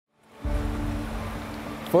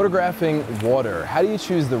Photographing water. How do you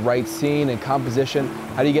choose the right scene and composition?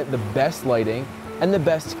 How do you get the best lighting and the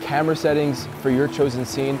best camera settings for your chosen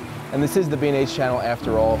scene? And this is the B&H channel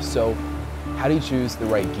after all, so how do you choose the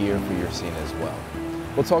right gear for your scene as well?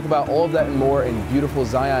 We'll talk about all of that and more in beautiful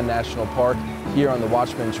Zion National Park here on the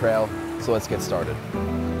Watchman Trail, so let's get started.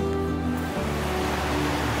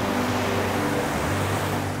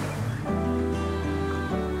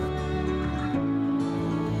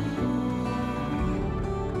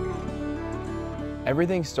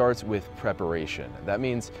 Everything starts with preparation. That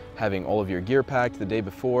means having all of your gear packed the day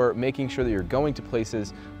before, making sure that you're going to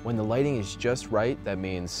places when the lighting is just right. That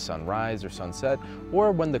means sunrise or sunset,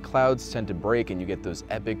 or when the clouds tend to break and you get those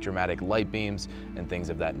epic dramatic light beams and things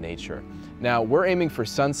of that nature. Now, we're aiming for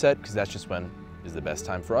sunset because that's just when is the best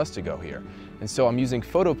time for us to go here. And so I'm using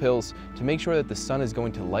photo pills to make sure that the sun is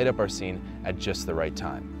going to light up our scene at just the right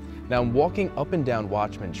time. Now I'm walking up and down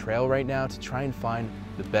Watchman Trail right now to try and find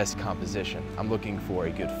the best composition. I'm looking for a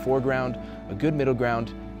good foreground, a good middle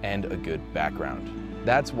ground, and a good background.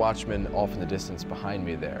 That's Watchman off in the distance behind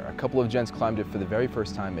me there. A couple of gents climbed it for the very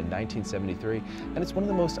first time in 1973, and it's one of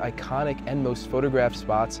the most iconic and most photographed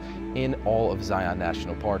spots in all of Zion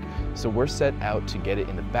National Park. So we're set out to get it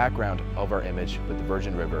in the background of our image with the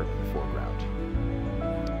Virgin River in the foreground.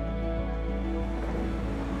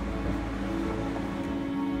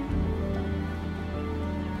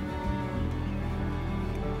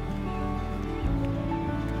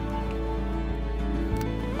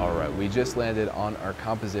 We just landed on our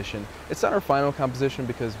composition. It's not our final composition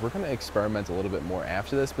because we're going to experiment a little bit more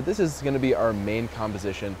after this, but this is going to be our main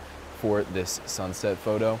composition for this sunset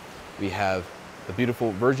photo. We have the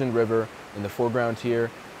beautiful Virgin River in the foreground here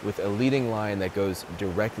with a leading line that goes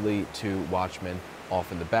directly to Watchman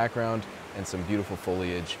off in the background, and some beautiful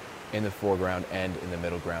foliage in the foreground and in the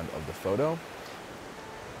middle ground of the photo.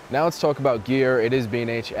 Now let's talk about gear. It is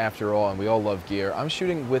B&H after all, and we all love gear. I'm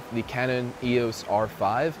shooting with the Canon EOS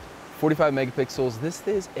R5. 45 megapixels. This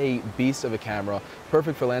is a beast of a camera,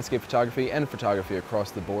 perfect for landscape photography and photography across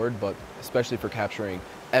the board, but especially for capturing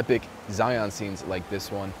epic Zion scenes like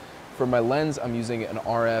this one. For my lens, I'm using an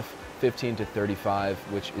RF 15-35,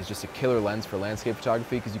 which is just a killer lens for landscape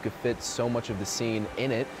photography because you could fit so much of the scene in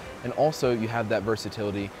it, and also you have that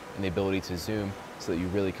versatility and the ability to zoom so that you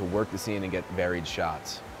really can work the scene and get varied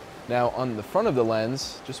shots. Now on the front of the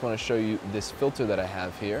lens, just want to show you this filter that I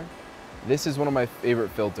have here. This is one of my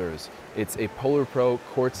favorite filters. It's a Polar Pro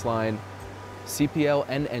Quartz Line CPL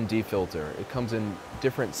NND filter. It comes in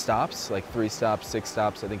different stops, like 3 stops, 6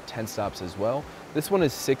 stops, I think 10 stops as well. This one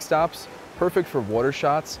is 6 stops, perfect for water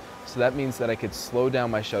shots. So that means that I could slow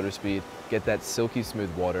down my shutter speed, get that silky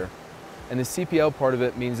smooth water. And the CPL part of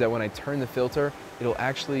it means that when I turn the filter, it'll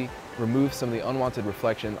actually remove some of the unwanted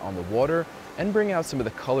reflection on the water and bring out some of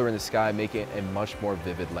the color in the sky, making it a much more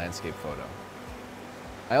vivid landscape photo.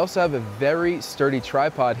 I also have a very sturdy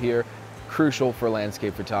tripod here, crucial for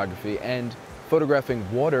landscape photography and photographing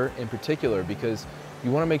water in particular, because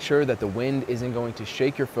you want to make sure that the wind isn't going to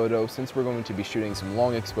shake your photo. Since we're going to be shooting some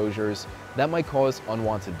long exposures, that might cause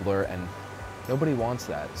unwanted blur, and nobody wants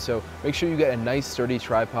that. So make sure you get a nice sturdy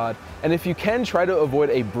tripod, and if you can, try to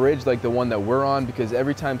avoid a bridge like the one that we're on, because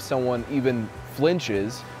every time someone even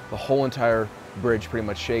flinches, the whole entire bridge pretty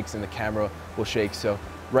much shakes and the camera will shake. So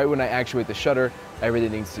right when I actuate the shutter,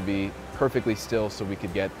 everything needs to be perfectly still so we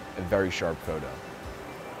could get a very sharp photo.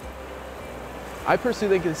 I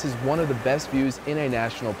personally think this is one of the best views in a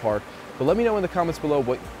national park, but let me know in the comments below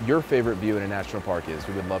what your favorite view in a national park is.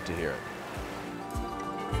 We would love to hear it.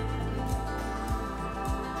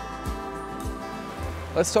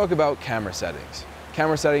 Let's talk about camera settings.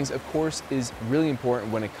 Camera settings, of course, is really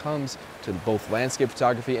important when it comes to both landscape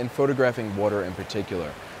photography and photographing water in particular.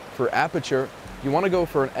 For aperture, you want to go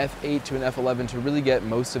for an f8 to an f11 to really get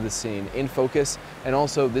most of the scene in focus, and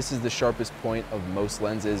also this is the sharpest point of most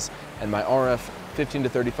lenses, and my RF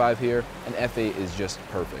 15-35 here, and f8 is just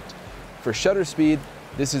perfect. For shutter speed,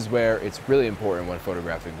 this is where it's really important when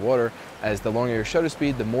photographing water, as the longer your shutter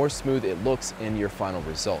speed, the more smooth it looks in your final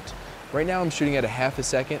result. Right now I'm shooting at a half a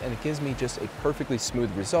second, and it gives me just a perfectly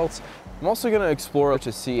smooth result. I'm also going to explore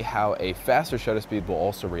to see how a faster shutter speed will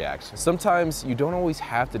also react. Sometimes you don't always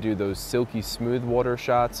have to do those silky smooth water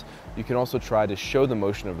shots. You can also try to show the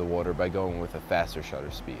motion of the water by going with a faster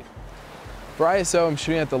shutter speed. For ISO, I'm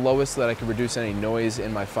shooting at the lowest so that I can reduce any noise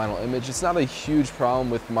in my final image. It's not a huge problem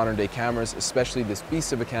with modern day cameras, especially this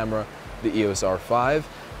beast of a camera, the EOS R5.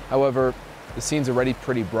 However, the scene's already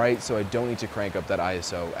pretty bright, so I don't need to crank up that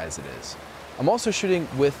ISO as it is. I'm also shooting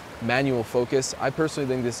with manual focus. I personally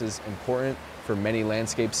think this is important for many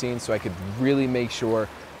landscape scenes, so I could really make sure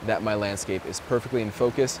that my landscape is perfectly in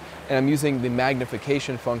focus, and I'm using the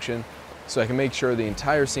magnification function so I can make sure the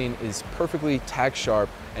entire scene is perfectly tack sharp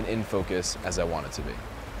and in focus as I want it to be.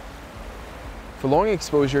 For long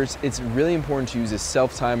exposures, it's really important to use a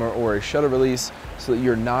self-timer or a shutter release so that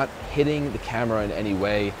you're not hitting the camera in any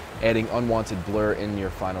way, adding unwanted blur in your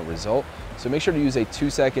final result. So make sure to use a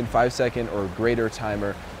 2-second, 5-second, or greater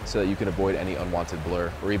timer so that you can avoid any unwanted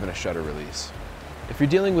blur or even a shutter release. If you're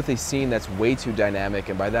dealing with a scene that's way too dynamic,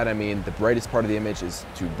 and by that I mean the brightest part of the image is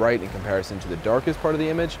too bright in comparison to the darkest part of the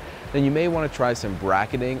image, then you may want to try some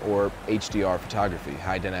bracketing or HDR photography,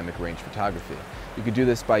 high dynamic range photography. You could do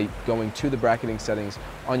this by going to the bracketing settings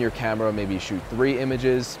on your camera, maybe shoot 3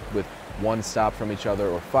 images with 1 stop from each other,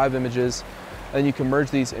 or 5 images, and then you can merge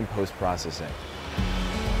these in post-processing.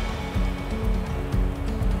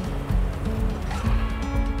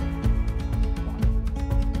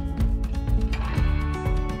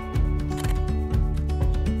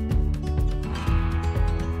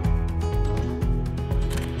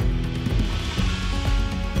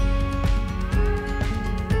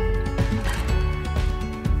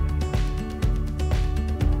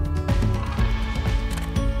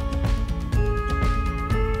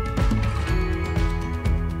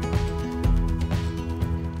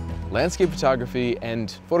 Landscape photography,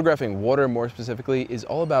 and photographing water more specifically, is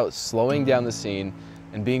all about slowing down the scene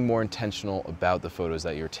and being more intentional about the photos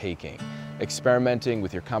that you're taking, experimenting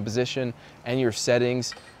with your composition and your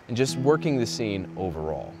settings, and just working the scene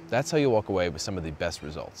overall. That's how you walk away with some of the best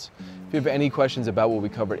results. If you have any questions about what we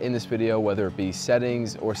covered in this video, whether it be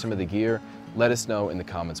settings or some of the gear, let us know in the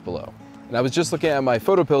comments below. And I was just looking at my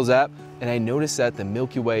PhotoPills app, and I noticed that the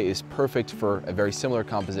Milky Way is perfect for a very similar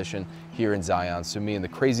composition here in Zion. So me and the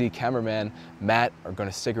crazy cameraman, Matt, are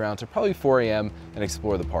gonna stick around to probably 4 a.m. and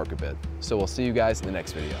explore the park a bit. So we'll see you guys in the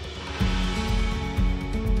next video.